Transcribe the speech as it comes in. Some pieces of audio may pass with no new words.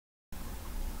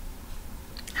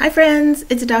Hi friends,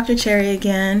 it's Dr. Cherry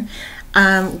again.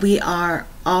 We are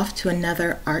off to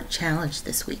another art challenge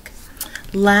this week.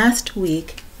 Last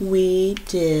week we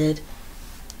did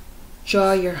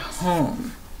draw your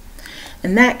home.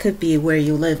 And that could be where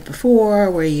you lived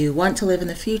before, where you want to live in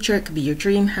the future. It could be your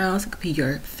dream house, it could be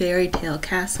your fairy tale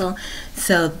castle.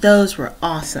 So those were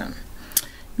awesome.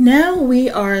 Now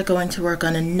we are going to work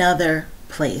on another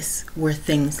place where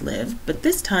things live, but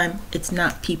this time it's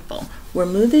not people. We're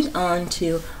moving on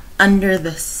to under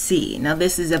the sea. Now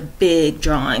this is a big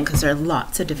drawing because there are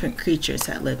lots of different creatures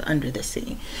that live under the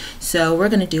sea. So we're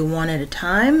going to do one at a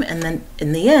time, and then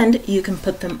in the end you can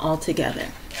put them all together.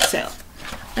 So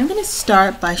I'm going to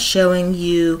start by showing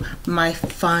you my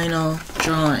final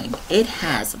drawing. It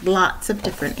has lots of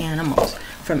different animals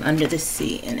from under the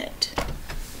sea in it.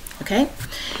 Okay,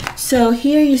 so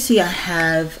here you see I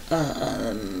have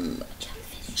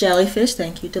jellyfish,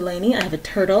 thank you Delaney. I have a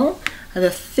turtle, I have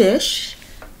a fish,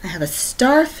 I have a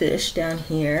starfish down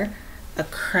here, a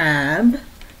crab,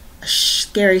 a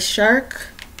scary shark,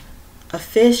 a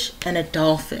fish, and a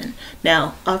dolphin.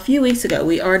 Now, a few weeks ago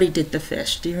we already did the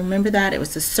fish. Do you remember that? It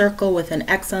was a circle with an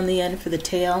X on the end for the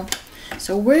tail.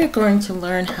 So we're going to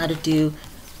learn how to do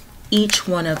each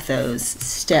one of those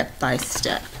step by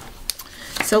step.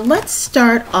 So let's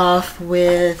start off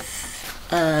with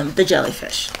the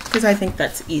jellyfish, because I think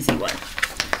that's the easy one.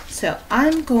 So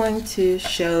I'm going to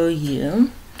show you.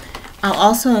 I'll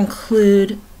also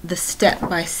include the step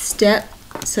by step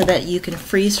so that you can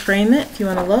freeze frame it if you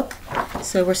want to look.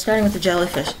 So we're starting with the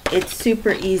jellyfish. It's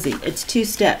super easy. It's 2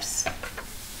 steps.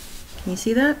 Can you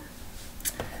see that?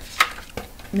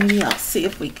 Maybe I'll see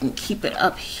if we can keep it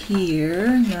up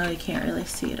here. No, you can't really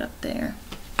see it up there.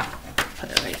 Put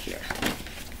it right here.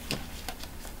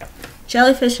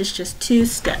 Jellyfish is just 2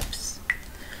 steps.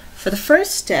 For the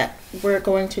first step, we're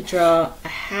going to draw a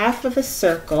half of a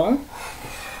circle.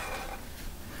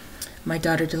 My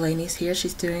daughter Delaney's here,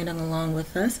 she's doing it along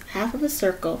with us. Half of a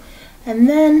circle, and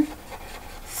then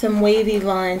some wavy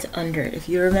lines under it. If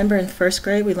you remember in 1st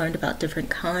grade, we learned about different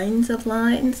kinds of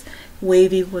lines.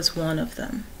 Wavy was one of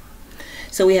them.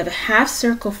 So we have a half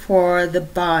circle for the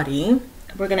body.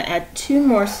 We're going to add 2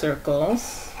 more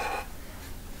circles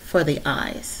for the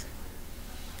eyes.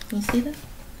 Can you see that?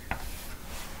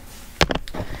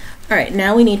 All right,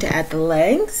 now we need to add the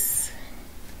legs.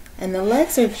 And the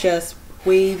legs are just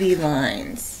wavy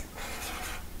lines.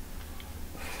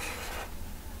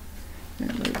 I'm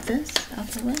going to move this out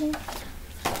the way.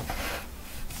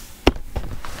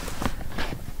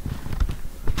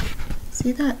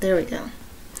 See that? There we go.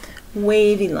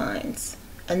 Wavy lines.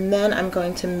 And then I'm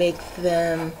going to make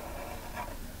them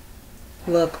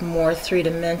look more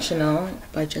 3-dimensional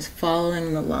by just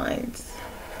following the lines.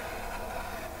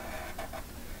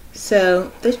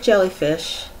 So this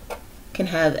jellyfish can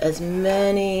have as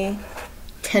many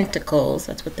tentacles,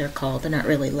 that's what they're called, they're not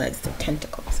really legs, they're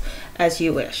tentacles, as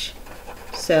you wish.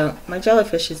 So my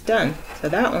jellyfish is done. So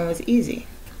that one was easy.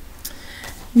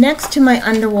 Next to my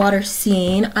underwater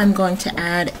scene, I'm going to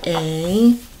add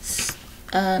an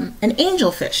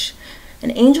angelfish.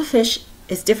 An angelfish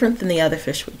is different than the other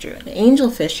fish we drew. An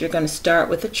angelfish, you're going to start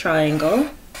with a triangle,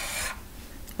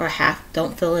 or half,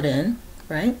 don't fill it in,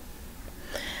 right?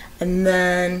 And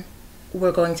then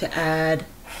we're going to add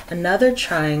another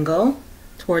triangle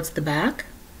towards the back,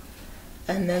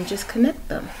 and then just connect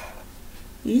them.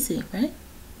 Easy, right?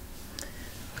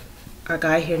 Our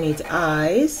guy here needs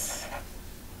eyes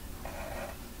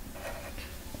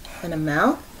and a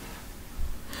mouth.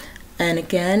 And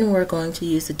again, we're going to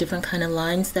use the different kind of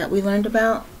lines that we learned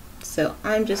about. So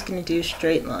I'm just going to do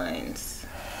straight lines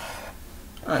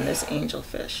on this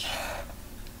angelfish.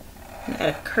 And add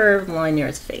a curved line near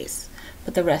its face,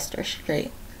 but the rest are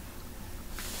straight.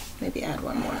 Maybe add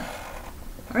one more.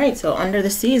 Alright, so under the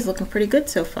sea is looking pretty good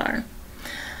so far.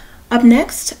 Up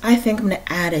next, I think I'm going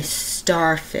to add a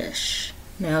starfish.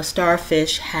 Now,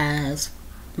 starfish has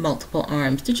multiple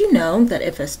arms. Did you know that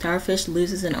if a starfish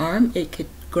loses an arm, it could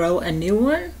grow a new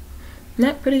one? Isn't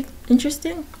that pretty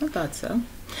interesting? I thought so.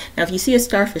 Now, if you see a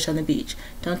starfish on the beach,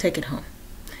 don't take it home.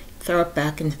 Throw it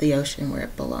back into the ocean where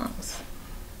it belongs.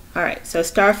 Alright, so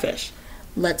starfish.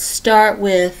 Let's start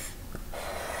with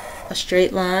a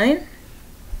straight line.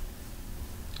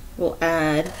 We'll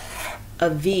add a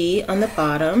V on the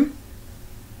bottom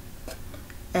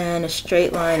and a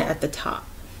straight line at the top.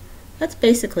 That's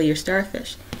basically your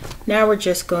starfish. Now we're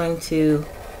just going to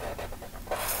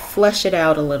flesh it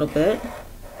out a little bit.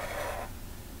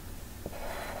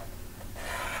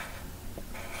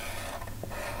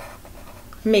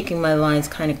 I'm making my lines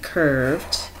kind of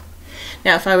curved.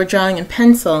 Now if I were drawing in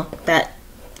pencil, that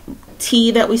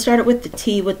T that we started with, the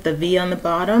T with the V on the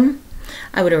bottom,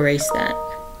 I would erase that.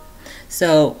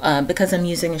 So because I'm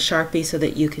using a Sharpie so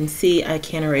that you can see, I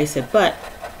can't erase it. But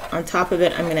on top of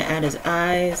it, I'm going to add his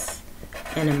eyes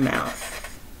and a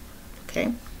mouth. Okay.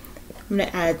 I'm going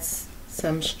to add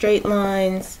some straight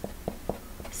lines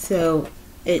so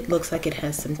it looks like it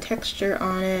has some texture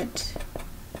on it.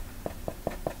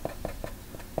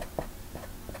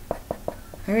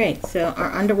 Alright, so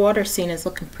our underwater scene is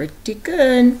looking pretty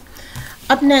good.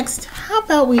 Up next, how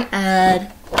about we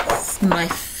add my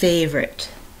favorite?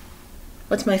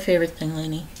 What's my favorite thing,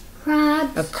 Lainey?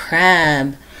 Crab. A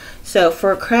crab. So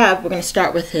for a crab, we're going to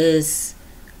start with his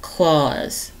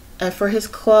claws. And for his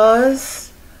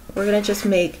claws, we're going to just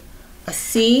make a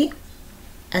C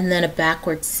and then a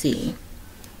backward C.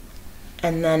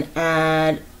 And then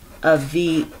add a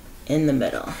V in the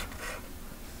middle.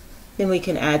 Then we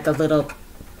can add the little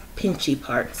pinchy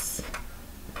parts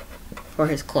for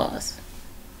his claws.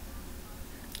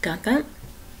 Got that?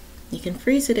 You can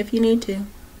freeze it if you need to.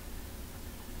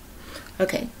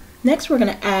 Okay, next we're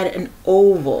going to add an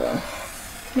oval.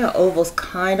 You know, oval's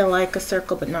kind of like a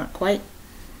circle, but not quite.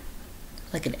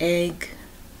 Like an egg.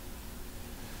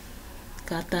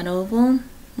 Got that oval?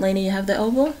 Lainey, you have the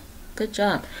oval? Good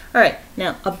job. Alright,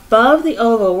 now above the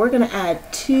oval, we're going to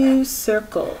add 2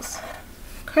 circles.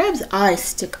 Crabs' eyes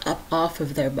stick up off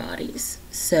of their bodies,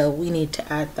 so we need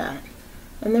to add that.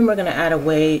 And then we're going to add a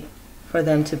way for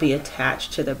them to be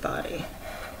attached to their body.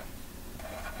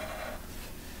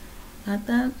 Got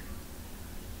that?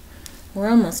 We're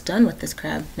almost done with this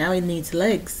crab. Now he needs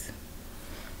legs.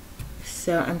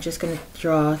 So I'm just going to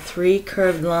draw 3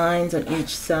 curved lines on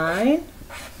each side.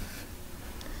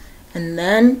 And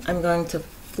then I'm going to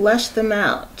flesh them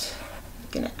out. I'm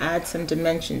going to add some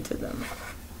dimension to them.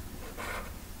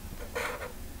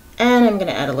 And I'm going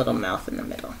to add a little mouth in the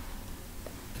middle.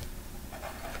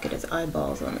 Get his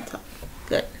eyeballs on the top.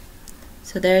 Good.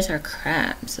 So there's our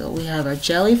crab. So we have our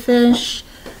jellyfish,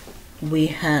 we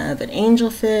have an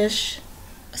angelfish,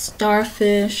 a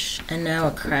starfish, and now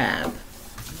a crab.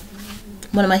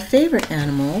 One of my favorite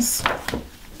animals,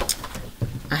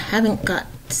 I haven't got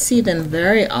to see them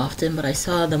very often, but I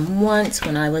saw them once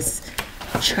when I was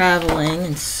traveling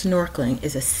and snorkeling,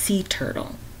 is a sea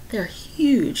turtle. They're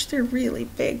huge. They're really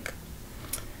big.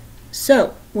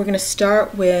 So we're going to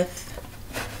start with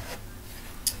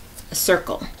a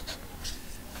circle.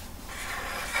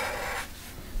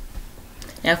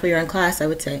 Now if we were in class, I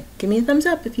would say, give me a thumbs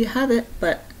up if you have it,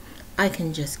 but I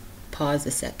can just pause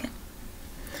a second.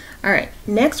 Alright,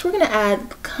 next we're going to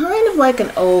add kind of like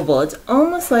an oval. It's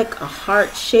almost like a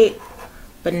heart shape,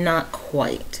 but not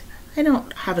quite. I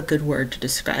don't have a good word to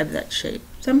describe that shape.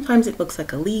 Sometimes it looks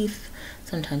like a leaf,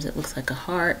 sometimes it looks like a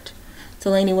heart.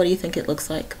 So Lainey, what do you think it looks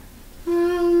like?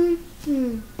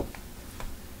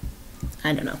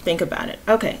 I don't know. Think about it.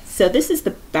 Okay, so this is the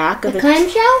back of the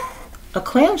clamshell? A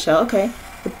clamshell, okay.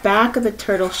 The back of the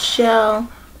turtle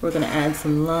shell. We're going to add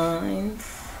some lines.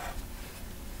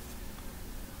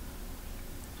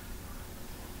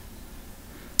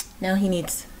 Now he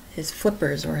needs his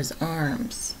flippers or his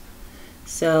arms.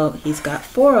 So he's got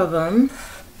 4 of them.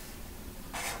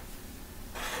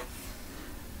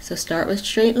 So start with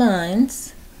straight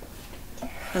lines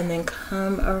and then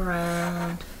come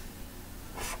around.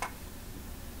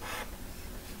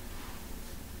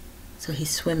 So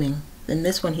he's swimming. Then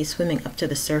this one he's swimming up to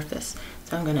the surface.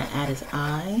 So I'm going to add his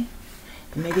eye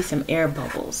and maybe some air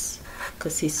bubbles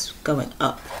because he's going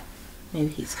up. Maybe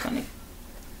he's going to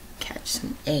catch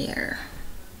some air.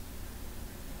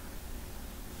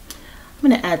 I'm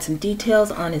going to add some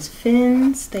details on his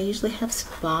fins. They usually have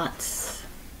spots.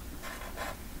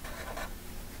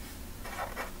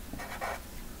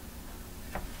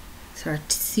 So our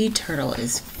sea turtle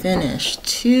is finished.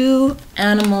 2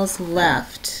 animals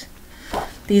left.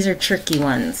 These are tricky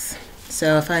ones.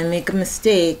 So if I make a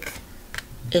mistake,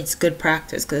 it's good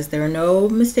practice because there are no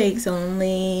mistakes,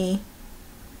 only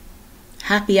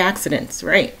happy accidents,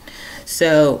 right?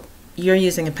 So you're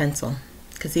using a pencil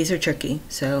because these are tricky.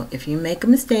 So if you make a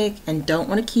mistake and don't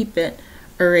want to keep it,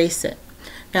 erase it.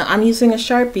 Now I'm using a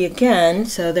Sharpie again,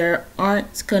 so there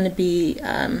aren't going to be,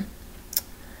 I'm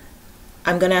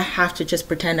going to have to just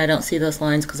pretend I don't see those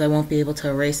lines because I won't be able to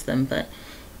erase them, but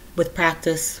with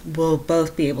practice, we'll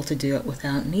both be able to do it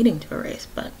without needing to erase,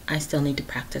 but I still need to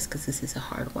practice because this is a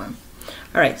hard one.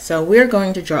 Alright, so we're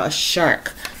going to draw a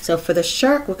shark. So for the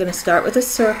shark, we're going to start with a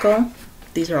circle.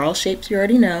 These are all shapes you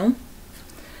already know.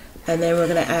 And then we're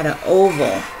going to add an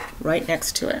oval right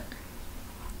next to it.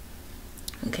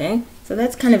 Okay, so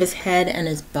that's kind of his head and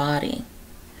his body.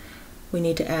 We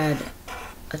need to add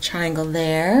a triangle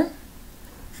there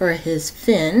for his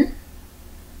fin.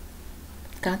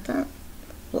 Got that?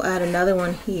 We'll add another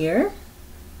one here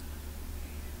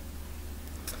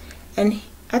And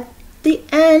at the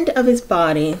end of his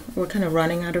body, we're kind of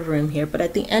running out of room here, but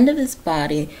at the end of his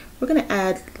body, we're going to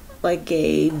add like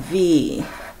a V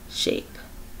shape.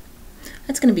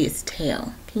 That's going to be his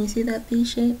tail. Can you see that V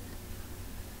shape?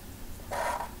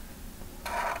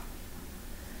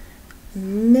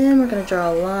 And then we're going to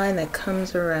draw a line that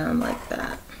comes around like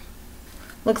that.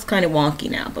 Looks kind of wonky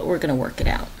now, but we're going to work it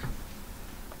out.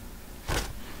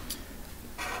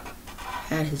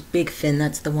 Add his big fin,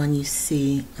 that's the one you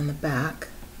see on the back.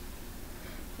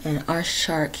 And our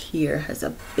shark here has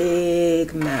a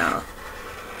big mouth.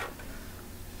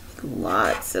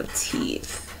 Lots of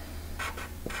teeth.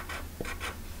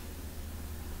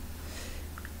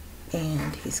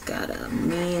 And he's got a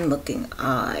mean looking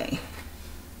eye.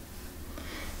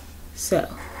 So,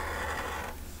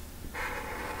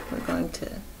 we're going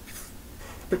to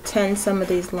pretend some of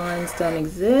these lines don't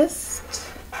exist,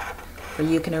 or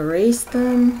you can erase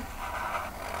them.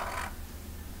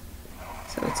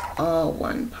 So it's all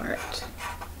one part.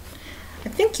 I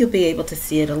think you'll be able to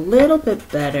see it a little bit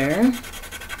better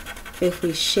if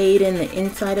we shade in the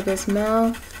inside of his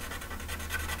mouth.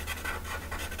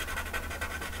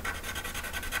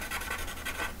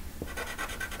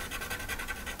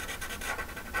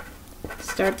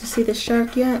 Start to see the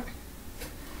shark yet?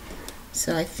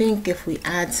 So I think if we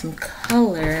add some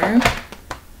color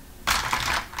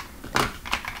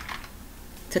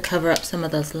to cover up some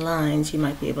of those lines, you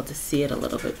might be able to see it a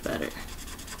little bit better.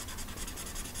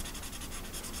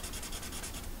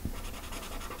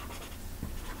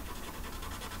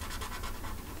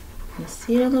 You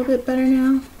see it a little bit better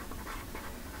now?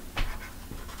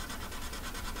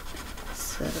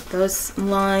 So those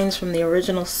lines from the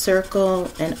original circle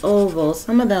and oval,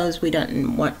 some of those we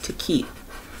don't want to keep.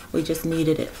 We just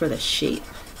needed it for the shape.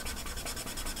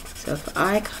 So if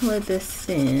I color this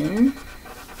in,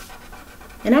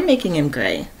 and I'm making him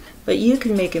gray, but you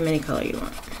can make him any color you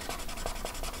want.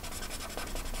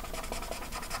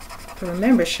 But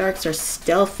remember, sharks are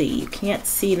stealthy. You can't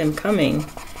see them coming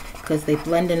because they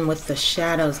blend in with the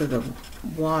shadows of the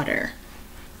water.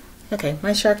 Okay,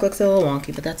 my shark looks a little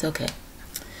wonky, but that's okay.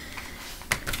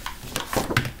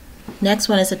 Next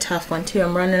one is a tough one too.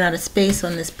 I'm running out of space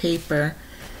on this paper,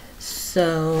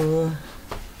 so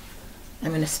I'm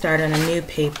going to start on a new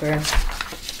paper.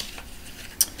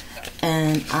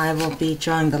 And I will be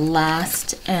drawing the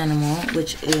last animal,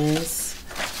 which is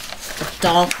a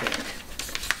dolphin.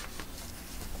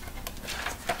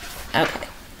 Okay,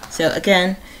 so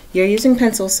again, you're using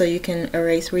pencils so you can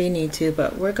erase where you need to,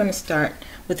 but we're going to start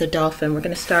with a dolphin. We're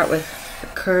going to start with a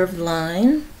curved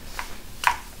line.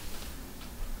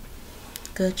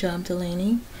 Good job,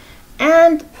 Delaney.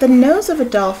 And the nose of a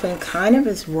dolphin kind of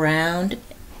is round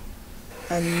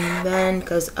and then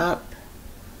goes up.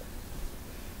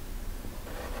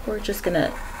 We're just going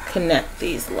to connect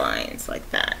these lines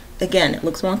like that. Again, it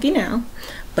looks wonky now,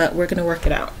 but we're going to work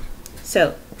it out.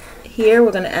 So here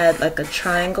we're going to add like a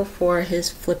triangle for his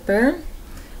flipper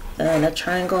and a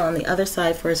triangle on the other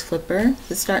side for his flipper.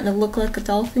 Is it starting to look like a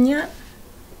dolphin yet?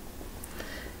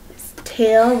 His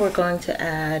tail, we're going to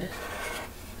add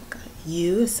a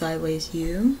U, a sideways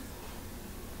U.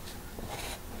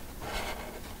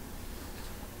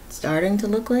 Starting to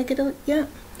look like it yet?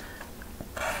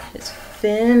 His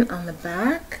fin on the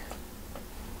back,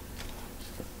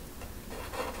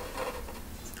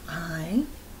 eye,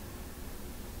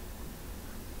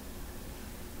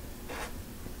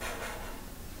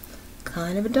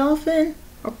 kind of a dolphin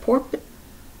or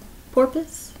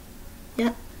porpoise.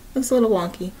 Yeah, looks a little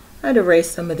wonky. I'd erase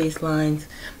some of these lines,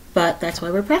 but that's why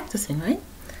we're practicing, right?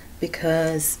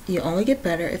 Because you only get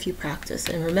better if you practice,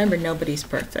 and remember, nobody's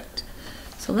perfect.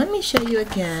 So let me show you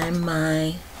again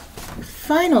my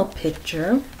final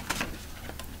picture.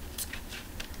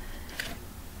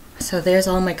 So there's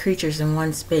all my creatures in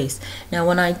one space. Now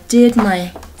when I did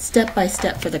my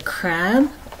step-by-step for the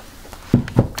crab,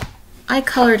 I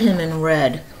colored him in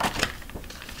red.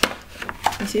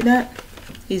 You see that?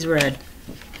 He's red.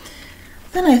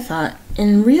 Then I thought,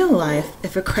 in real life,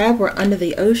 if a crab were under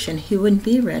the ocean, he wouldn't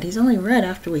be red. He's only red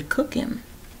after we cook him.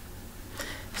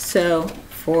 So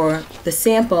for the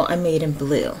sample, I made him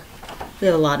blue. We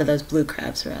have a lot of those blue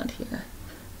crabs around here.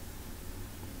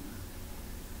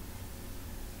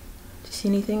 Do you see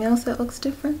anything else that looks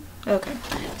different? Okay,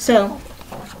 so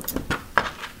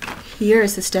here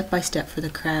is the step-by-step for the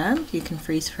crab. You can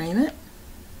freeze frame it.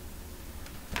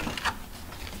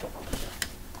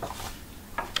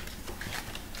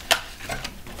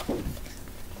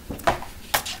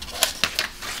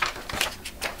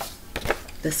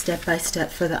 The step-by-step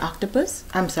for the octopus.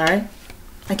 I'm sorry.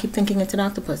 I keep thinking it's an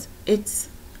octopus. It's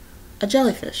a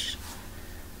jellyfish.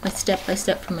 My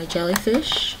step-by-step for my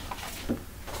jellyfish.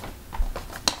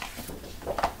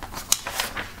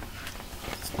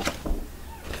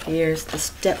 Here's the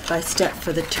step-by-step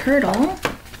for the turtle.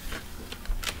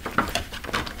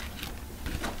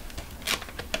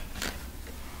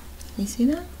 You see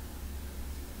that?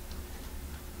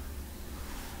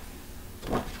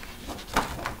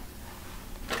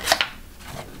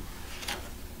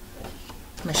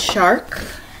 My shark.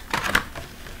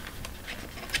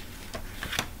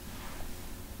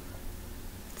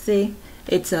 See,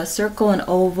 it's a circle and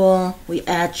oval. We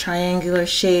add triangular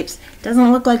shapes.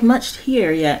 Doesn't look like much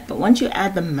here yet, but once you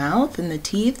add the mouth and the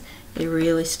teeth, it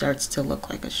really starts to look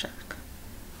like a shark.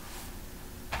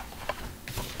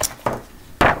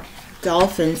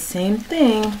 Dolphin, same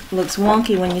thing. Looks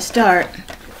wonky when you start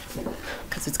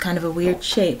because it's kind of a weird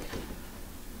shape,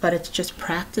 but it's just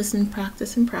practice and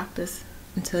practice and practice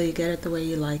until you get it the way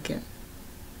you like it.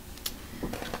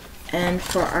 And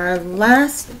for our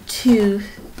last two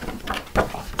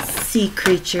sea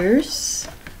creatures,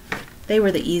 they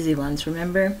were the easy ones,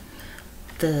 remember?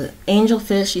 The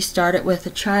angelfish, you started with a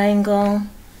triangle,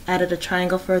 added a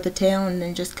triangle for the tail, and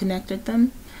then just connected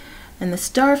them. And the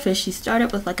starfish, you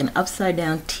started with like an upside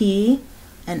down T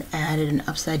and added an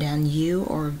upside down U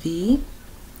or V.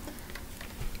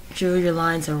 Drew your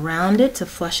lines around it to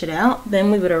flush it out.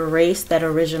 Then we would erase that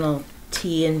original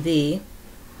T and V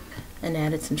and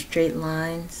added some straight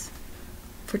lines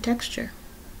for texture.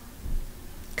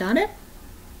 Got it?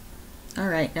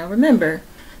 Alright, now remember,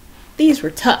 these were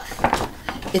tough.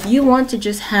 If you want to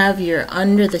just have your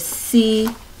under the sea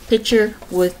picture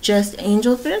with just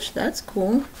angelfish, that's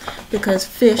cool, because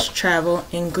fish travel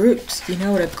in groups. Do you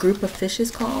know what a group of fish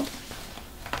is called?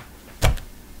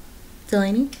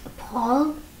 Delaney? A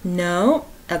pond? No,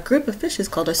 a group of fish is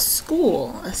called a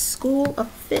school of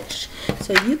fish.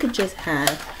 So you could just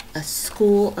have a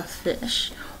school of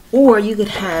fish, or you could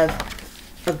have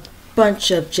a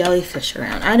bunch of jellyfish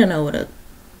around. I don't know what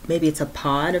maybe it's a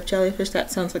pod of jellyfish.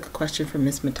 That sounds like a question from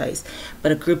Miss Mattice,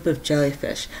 but a group of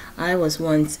jellyfish. I was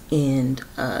once in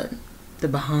the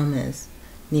Bahamas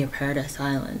near Paradise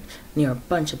Island, near a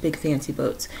bunch of big fancy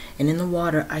boats, and in the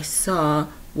water I saw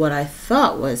what I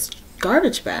thought was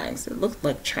garbage bags. It looked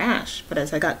like trash, but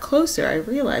as I got closer I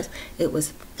realized it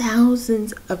was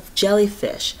thousands of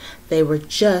jellyfish. They were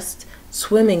just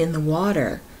swimming in the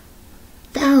water,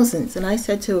 thousands. And I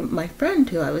said to my friend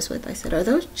who I was with, I said, "Are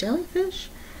those jellyfish?"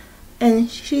 And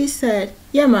she said,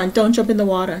 "Yeah, man, don't jump in the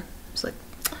water." I was like,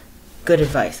 good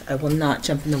advice. I will not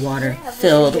jump in the water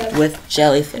filled with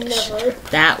jellyfish.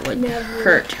 That would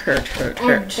hurt.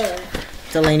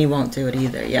 Delaney won't do it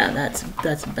either. Yeah,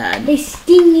 that's bad. They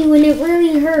sting you and it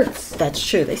really hurts. That's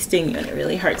true. They sting you and it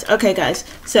really hurts. Okay, guys.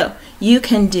 So you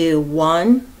can do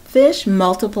one fish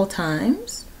multiple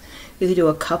times. You can do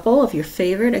a couple of your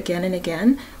favorite again and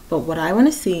again. But what I want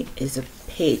to see is a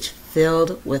page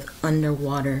filled with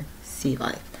underwater sea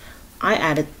life. I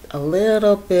added a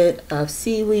little bit of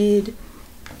seaweed,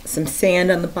 some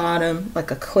sand on the bottom, like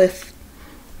a cliff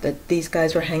that these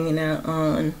guys were hanging out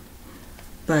on.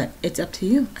 But it's up to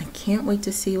you. I can't wait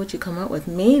to see what you come up with.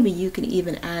 Maybe you can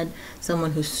even add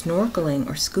someone who's snorkeling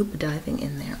or scuba diving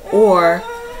in there. Or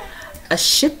a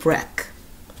shipwreck.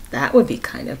 That would be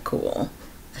kind of cool.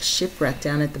 A shipwreck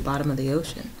down at the bottom of the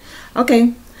ocean.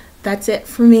 Okay, that's it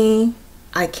for me.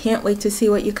 I can't wait to see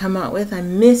what you come out with. I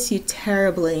miss you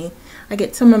terribly. I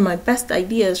get some of my best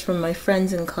ideas from my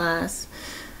friends in class.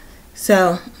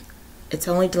 So, it's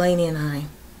only Delaney and I.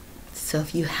 So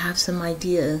if you have some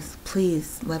ideas,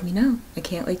 please let me know. I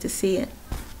can't wait to see it.